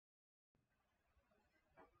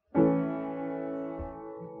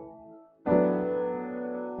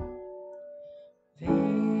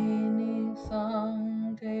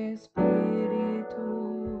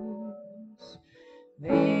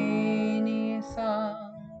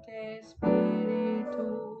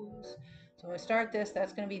When we start this,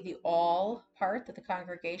 that's going to be the all part that the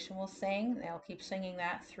congregation will sing. They'll keep singing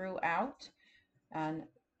that throughout, and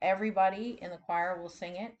everybody in the choir will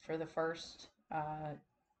sing it for the first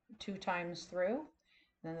 2 times through.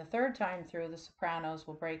 And then the third time through, the sopranos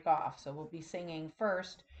will break off. So we'll be singing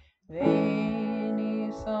first,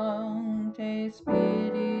 Veni, Sancte,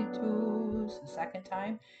 Spiritus. The second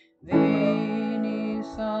time, Veni,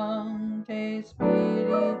 Sancte,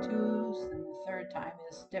 Spiritus. And the third time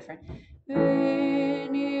is different.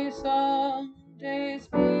 Veni, Sancte,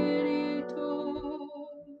 Spiritus.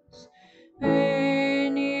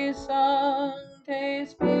 Veni, Sancte,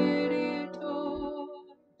 Spiritus.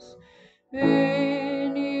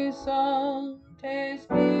 Veni, Sancte,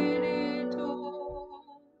 Spiritus.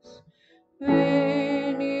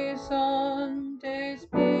 Veni, Sancte,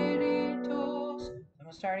 Spiritus. I'm going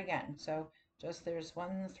to start again. So just there's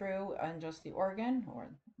one through on just the organ, or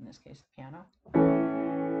in this case, the piano.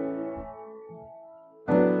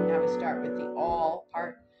 Now we start with the all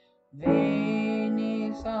part.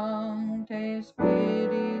 Veni, Sancte,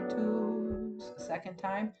 Spiritus. Second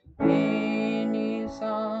time. Veni,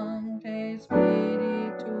 Sancte,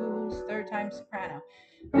 Spiritus. Third time, soprano.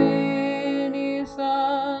 Veni,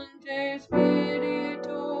 Sancte,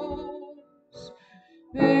 Spiritus.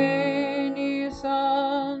 Veni,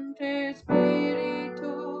 Sancte,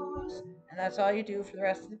 Spiritus. And that's all you do for the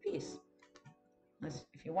rest of the piece.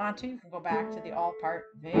 If you want to, you can go back to the all part.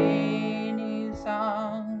 Veni,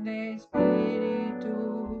 Sancte, Spiritus.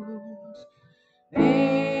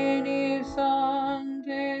 Veni,